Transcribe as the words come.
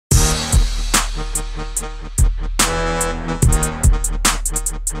What's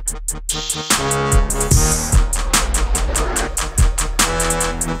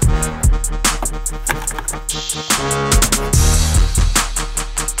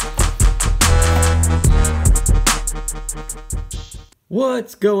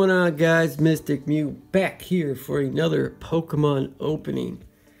going on, guys? Mystic Mew back here for another Pokemon opening.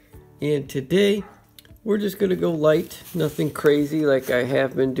 And today we're just going to go light, nothing crazy like I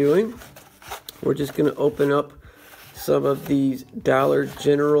have been doing. We're just going to open up some of these Dollar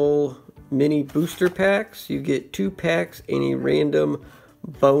General mini booster packs. You get 2 packs and a random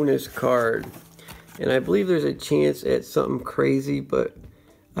bonus card. And I believe there's a chance at something crazy, but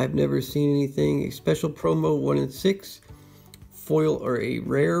I've never seen anything. A special promo 1 in 6. Foil or a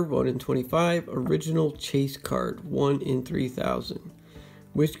rare 1 in 25, original chase card 1 in 3000,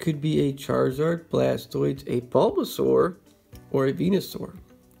 which could be a Charizard, Blastoise, a Bulbasaur, or a Venusaur.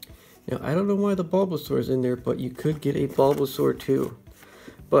 Now I don't know why the Bulbasaur is in there, but you could get a Bulbasaur too.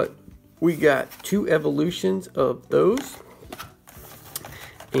 But we got 2 evolutions of those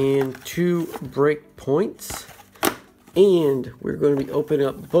and 2 break points, and we're going to be opening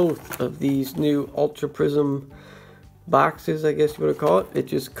up both of these new Ultra Prism boxes, I guess you want to call it. It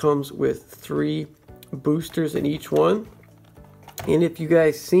just comes with 3 boosters in each one. And if you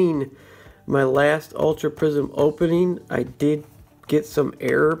guys seen my last Ultra Prism opening, I did get some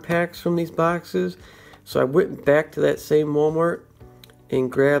error packs from these boxes, so I went back to that same Walmart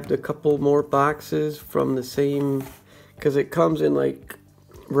and grabbed a couple more boxes from the same, because it comes in like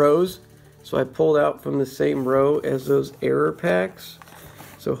rows, so I pulled out from the same row as those error packs.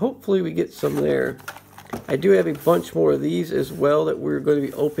 So hopefully we get some there. I do have a bunch more of these as well that we're going to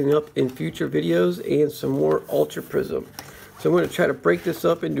be opening up in future videos, and some more Ultra Prism. So I'm going to try to break this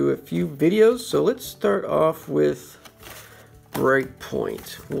up into a few videos. So let's start off with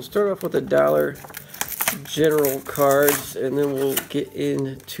Breakpoint. We'll start off with the Dollar General cards, and then we'll get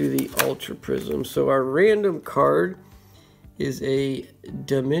into the Ultra Prism. So our random card is a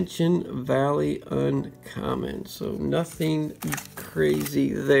Dimension Valley Uncommon. So nothing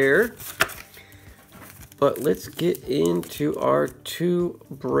crazy there. But let's get into our 2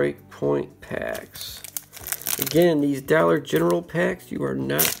 Breakpoint packs. Again, these Dollar General packs, you are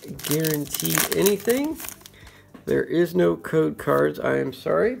not guaranteed anything. There is no code cards, I am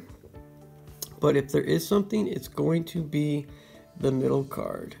sorry. But if there is something, it's going to be the middle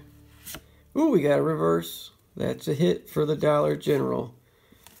card. Ooh, we got a reverse. That's a hit for the Dollar General.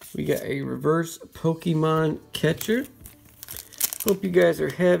 We got a reverse Pokemon Catcher. Hope you guys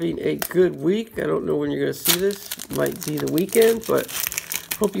are having a good week. I don't know when you're going to see this. Might be the weekend, but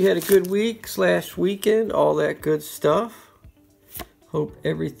hope you had a good week / weekend. All that good stuff. Hope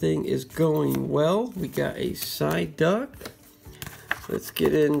everything is going well. We got a Psyduck. Let's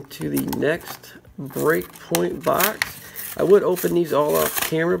get into the next Breakpoint box. I would open these all off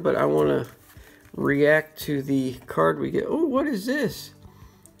camera, but I want to react to the card we get. Oh, what is this?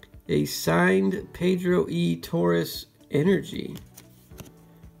 A signed Pedro E. Torres Energy.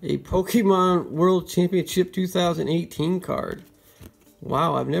 A Pokemon World Championship 2018 card.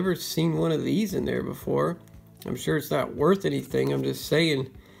 Wow, I've never seen one of these in there before. I'm sure it's not worth anything. I'm just saying,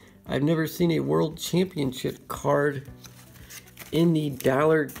 I've never seen a World Championship card in the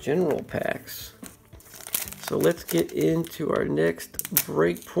Dollar General packs. So let's get into our next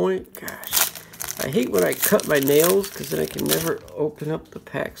Breakpoint. Gosh, I hate when I cut my nails, because then I can never open up the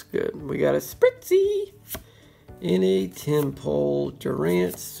packs good. We got a Spritzee in a Temple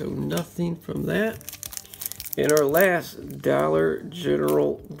Durant, so nothing from that. And our last Dollar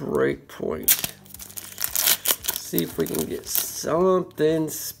General Breakpoint. See if we can get something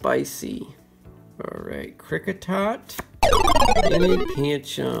spicy. Alright, Kricketot and a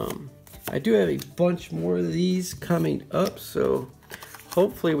Pancham. I do have a bunch more of these coming up, so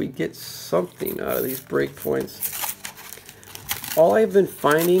hopefully we get something out of these Breakpoints. All I've been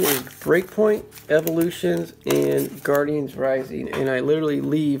finding is Breakpoint, Evolutions, and Guardians Rising, and I literally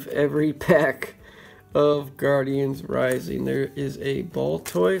leave every pack of Guardians Rising. There is a ball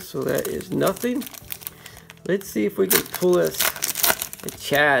toy, so that is nothing. Let's see if we can pull us a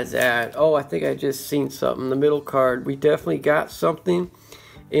Charizard. Oh, I think I just seen something. The middle card. We definitely got something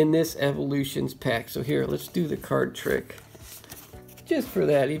in this Evolutions pack. So here, let's do the card trick. Just for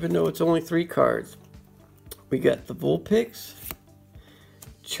that, even though it's only 3 cards. We got the Vulpix,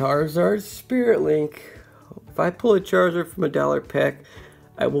 Charizard, Spirit Link. If I pull a Charizard from a dollar pack,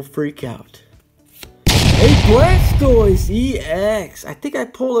 I will freak out. A Blastoise EX. I think I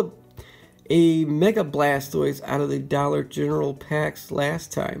pulled a Mega Blastoise out of the Dollar General packs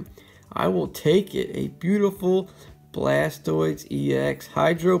last time. I will take it. A beautiful Blastoise EX.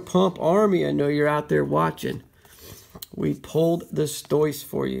 Hydro Pump Army, I know you're out there watching. We pulled the Stoise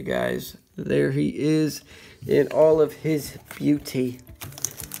for you guys. There he is in all of his beauty,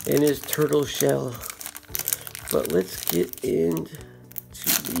 in his turtle shell. But let's get into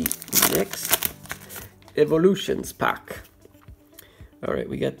the next Evolutions pack. Alright,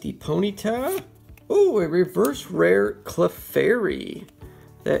 we got the Ponyta. Oh, a reverse rare Clefairy.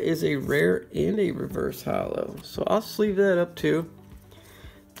 That is a rare and a reverse holo. So I'll sleeve that up too.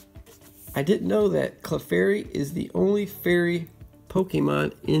 I didn't know that Clefairy is the only fairy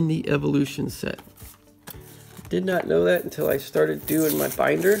Pokemon in the evolution set. I did not know that until I started doing my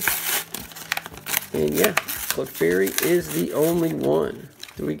binder. And yeah, Clefairy is the only one.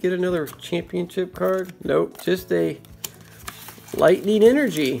 Do we get another championship card? Nope, just a lightning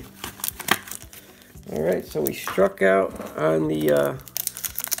energy. Alright, so we struck out on the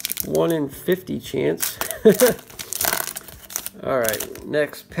 1 in 50 chance. Alright,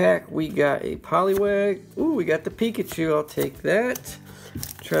 next pack we got a Poliwag. Ooh, we got the Pikachu. I'll take that.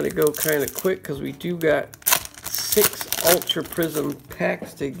 Try to go kind of quick because we do got 6 Ultra Prism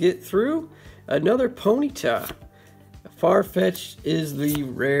packs to get through. Another Ponyta. Farfetch'd is the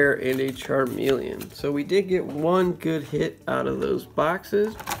rare and a Charmeleon. So we did get one good hit out of those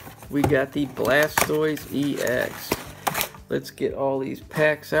boxes. We got the Blastoise EX. Let's get all these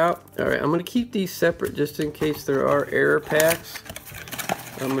packs out. Alright, I'm going to keep these separate just in case there are error packs.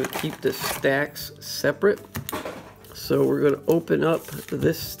 I'm going to keep the stacks separate. So we're going to open up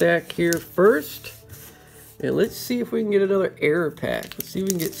this stack here first. And let's see if we can get another error pack. Let's see if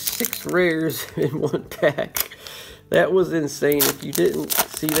we can get 6 rares in one pack. That was insane. If you didn't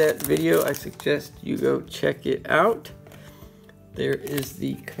see that video, I suggest you go check it out. There is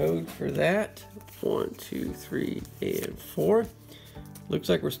the code for that. 1, 2, 3, and 4. Looks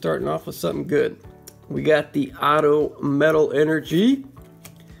like we're starting off with something good. We got the Auto Metal Energy.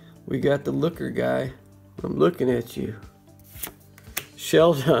 We got the Looker guy. I'm looking at you.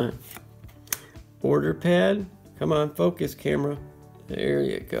 Sheldon. Order Pad. Come on, focus camera. There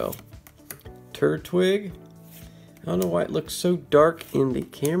you go. Turtwig. I don't know why it looks so dark in the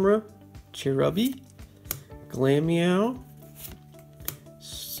camera. Cherubi. Glameow.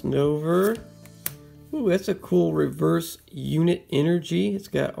 Snover. Ooh, that's a cool reverse unit energy. It's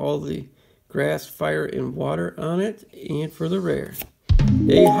got all the grass, fire, and water on it. And for the rare,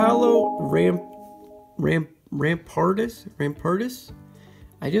 a holo Rampartus.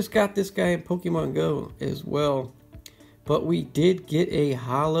 I just got this guy in Pokemon Go as well. But we did get a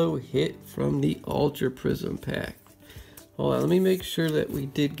holo hit from the Ultra Prism pack. Hold on, let me make sure that we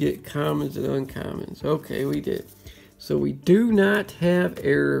did get commons and uncommons. Okay, we did. So we do not have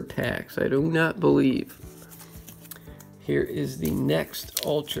error packs, I do not believe. Here is the next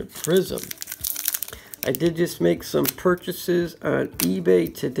Ultra Prism. I did just make some purchases on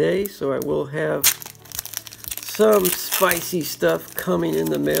eBay today, so I will have some spicy stuff coming in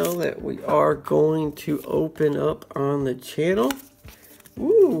the mail that we are going to open up on the channel.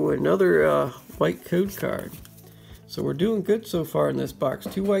 Ooh, another white code card. So we're doing good so far in this box.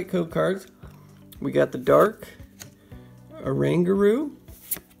 2 white code cards. We got the Dark, Oranguru,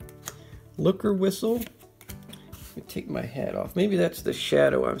 Looker Whistle. Let me take my hat off. Maybe that's the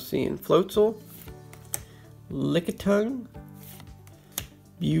shadow I'm seeing. Floatzel, Lickitung,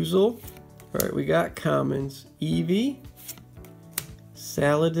 Buizel. Alright, we got commons. Eevee,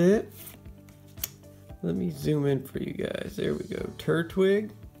 Saladin. Let me zoom in for you guys. There we go.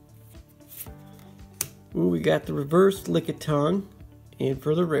 Turtwig. Ooh, we got the reverse Lickitung. And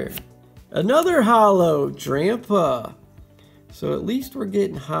for the rare, another holo Drampa. So at least we're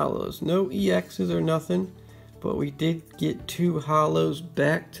getting holos. No EXs or nothing. But we did get 2 holos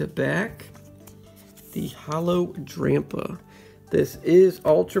back to back. The holo Drampa. This is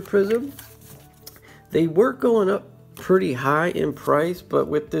Ultra Prism. They were going up pretty high in price, but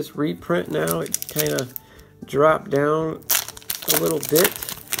with this reprint now, it kind of dropped down a little bit.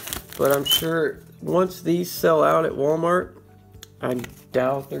 But I'm sure once these sell out at Walmart, I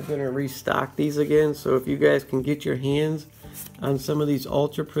doubt they're going to restock these again. So if you guys can get your hands on some of these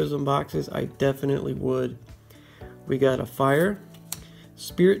Ultra Prism boxes, I definitely would. We got a Fire,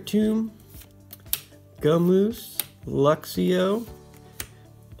 Spiritomb, Gummoose, Luxio,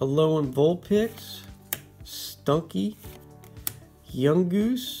 Alolan Vulpix, Stunky,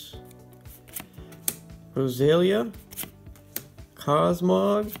 Yungoos, Rosalia,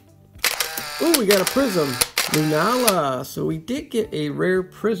 Cosmog. Oh, we got a Prism, Lunala. So we did get a rare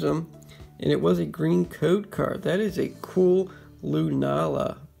Prism, and it was a green code card. That is a cool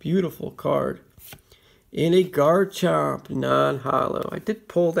Lunala. Beautiful card. And a Garchomp non-holo. I did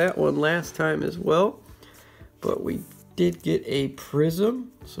pull that one last time as well. but we did get a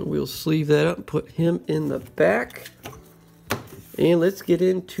Prism, so we'll sleeve that up and put him in the back. And let's get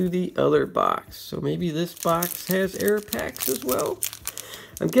into the other box. So maybe this box has air packs as well.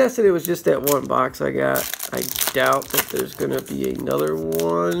 I'm guessing it was just that one box I got. I doubt that there's going to be another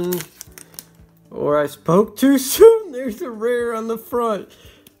one. Or I spoke too soon. There's a rare on the front.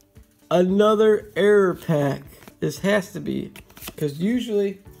 Another error pack. This has to be. Because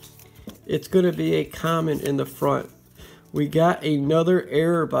usually it's going to be a common in the front. We got another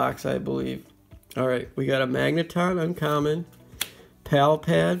error box, I believe. Alright, we got a Magneton uncommon.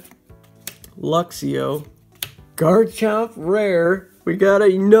 Palpad. Luxio. Garchomp rare. We got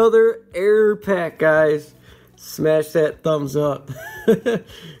another error pack, guys. Smash that thumbs up.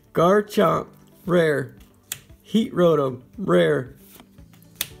 Garchomp rare. Heat Rotom rare.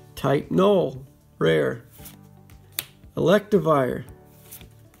 Type Null rare. Electivire.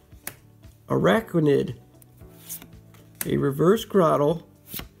 Araquanid. A Reverse Grottle.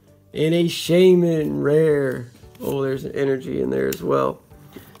 And a Shaman rare. Oh, there's an energy in there as well.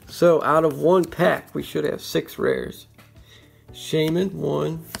 So out of one pack, we should have 6 rares. Shaman,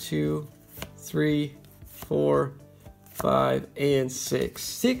 1, 2, 3, 4, 5, and 6.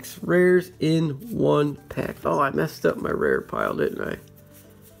 6 rares in one pack. Oh, I messed up my rare pile, didn't I?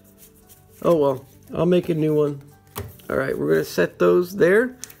 Oh well, I'll make a new one. Alright, we're going to set those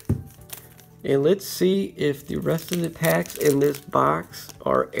there. And let's see if the rest of the packs in this box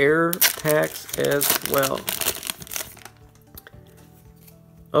are error packs as well.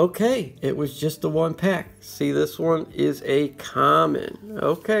 Okay, it was just the one pack. See, this one is a common.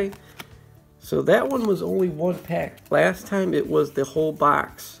 Okay, so that one was only one pack. Last time it was the whole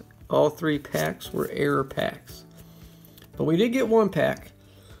box. All 3 packs were error packs. But we did get one pack.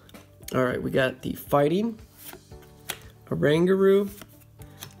 Alright, we got the Fighting, Oranguru,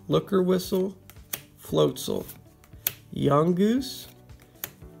 Looker Whistle, Floatzel, Yungoos,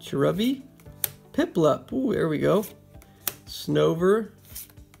 Cherubi, Piplup. Ooh, there we go. Snover,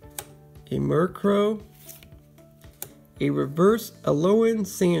 a Murkrow, a Reverse Alolan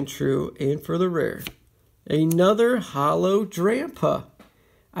Sandshrew, and for the rare, another Holo Drampa.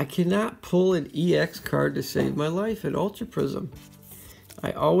 I cannot pull an EX card to save my life in Ultra Prism.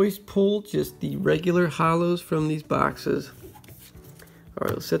 I always pull just the regular holos from these boxes.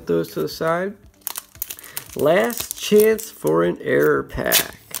 Alright, let's set those to the side. Last chance for an error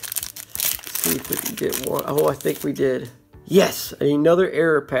pack. Let's see if we can get one. Oh, I think we did. Yes, another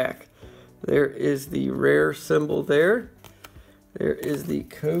error pack. There is the rare symbol there. There is the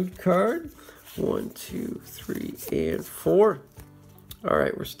code card. 1, 2, 3, and 4.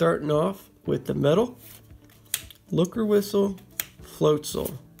 Alright, we're starting off with the metal. Looker Whistle,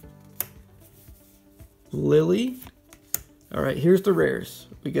 Floatzel, Lily. Alright, here's the rares.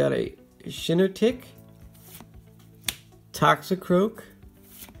 We got a Shinotic, Toxicroak,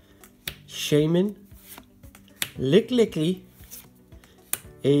 Shaman, Licklicky,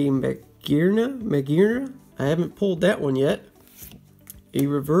 a Magirna. I haven't pulled that one yet. A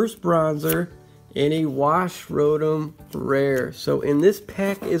Reverse Bronzer, and a Wash Rotom rare. So in this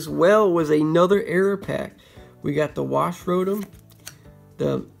pack as well was another error pack. We got the Wash Rotom,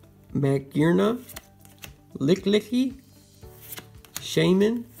 the Magirna, Licklicky,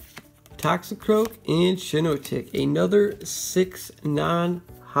 Shaman, Toxicroak, and Shinotic. Another 6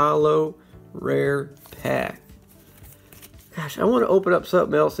 non-holo rare pack. Gosh, I want to open up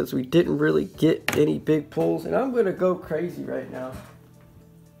something else since we didn't really get any big pulls. And I'm going to go crazy right now.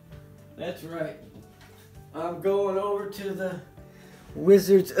 That's right. I'm going over to the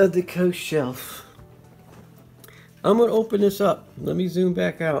Wizards of the Coast shelf. I'm going to open this up. Let me zoom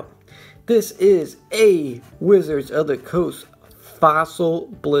back out. This is a Wizards of the Coast Fossil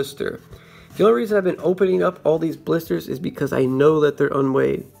Blister. The only reason I've been opening up all these blisters is because I know that they're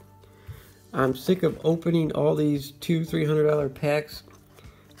unweighed. I'm sick of opening all these $200-300 packs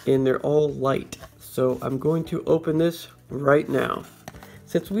and they're all light. So I'm going to open this right now.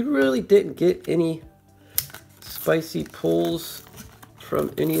 Since we really didn't get any spicy pulls from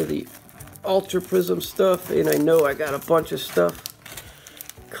any of the Ultra Prism stuff, and I know I got a bunch of stuff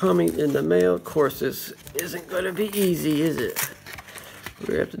coming in the mail. Of course, this isn't going to be easy, is it? We're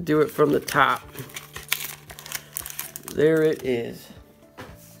going to have to do it from the top. There it is.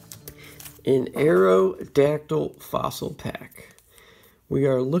 An Aerodactyl Fossil Pack. We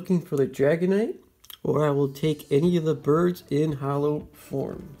are looking for the Dragonite, or I will take any of the birds in holo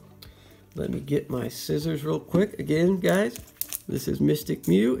form. Let me get my scissors real quick. Again, guys, this is Mystic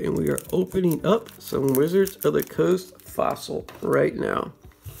Mew, and we are opening up some Wizards of the Coast Fossil right now.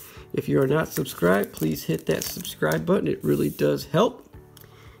 If you are not subscribed, please hit that subscribe button. It really does help.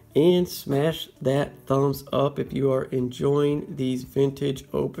 and smash that thumbs up if you are enjoying these vintage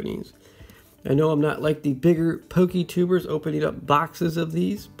openings. I know I'm not like the bigger PokeTubers opening up boxes of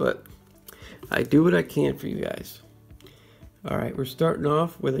these, but I do what I can for you guys. Alright, we're starting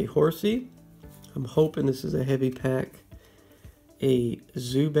off with a Horsey. I'm hoping this is a heavy pack. A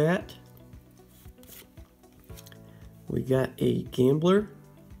Zubat. We got a Gambler.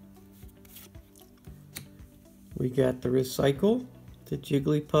 We got the Recycle, the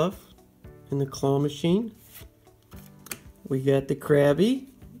Jigglypuff, and the Claw Machine. We got the Krabby.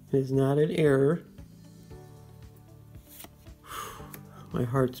 It is not an error. My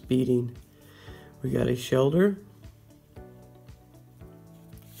heart's beating. We got a Shelter.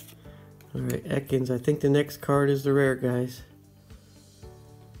 Alright, Ekans. I think the next card is the rare, guys.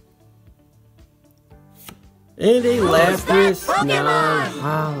 And a Lapras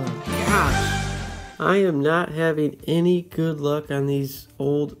non-hollow. Gosh, I am not having any good luck on these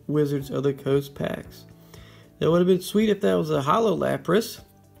old Wizards of the Coast packs. That would have been sweet if that was a hollow Lapras.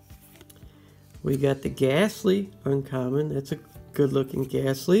 We got the Ghastly uncommon. That's a good looking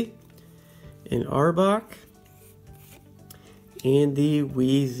Ghastly. An Arbok. And the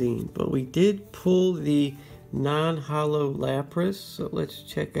Weezing. But we did pull the non-hollow Lapras. So let's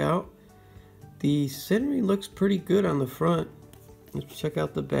check out. The centering looks pretty good on the front. Let's check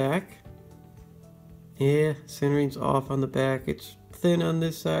out the back. Yeah, centering's off on the back. It's thin on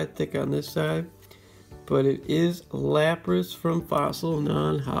this side, thick on this side. But it is Lapras from Fossil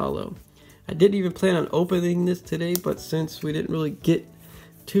non-hollow. I didn't even plan on opening this today, but since we didn't really get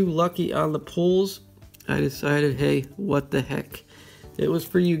too lucky on the pulls, I decided, hey, what the heck. It was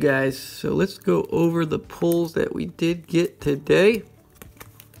for you guys. So let's go over the pulls that we did get today.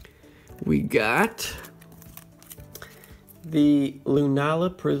 We got the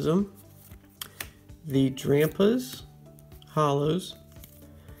Lunala Prism, the Drampas Hollows,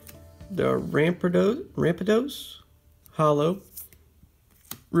 the Rampardos Hollow,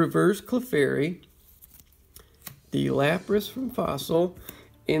 Reverse Clefairy, the Lapras from Fossil,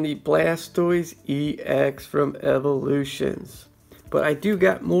 and the Blastoise EX from Evolutions. But I do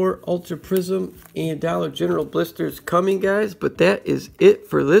got more Ultra Prism and Dollar General blisters coming, guys. But that is it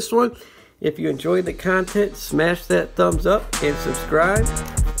for this one. If you enjoyed the content, smash that thumbs up and subscribe.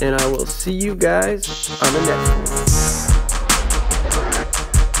 And I will see you guys on the next one.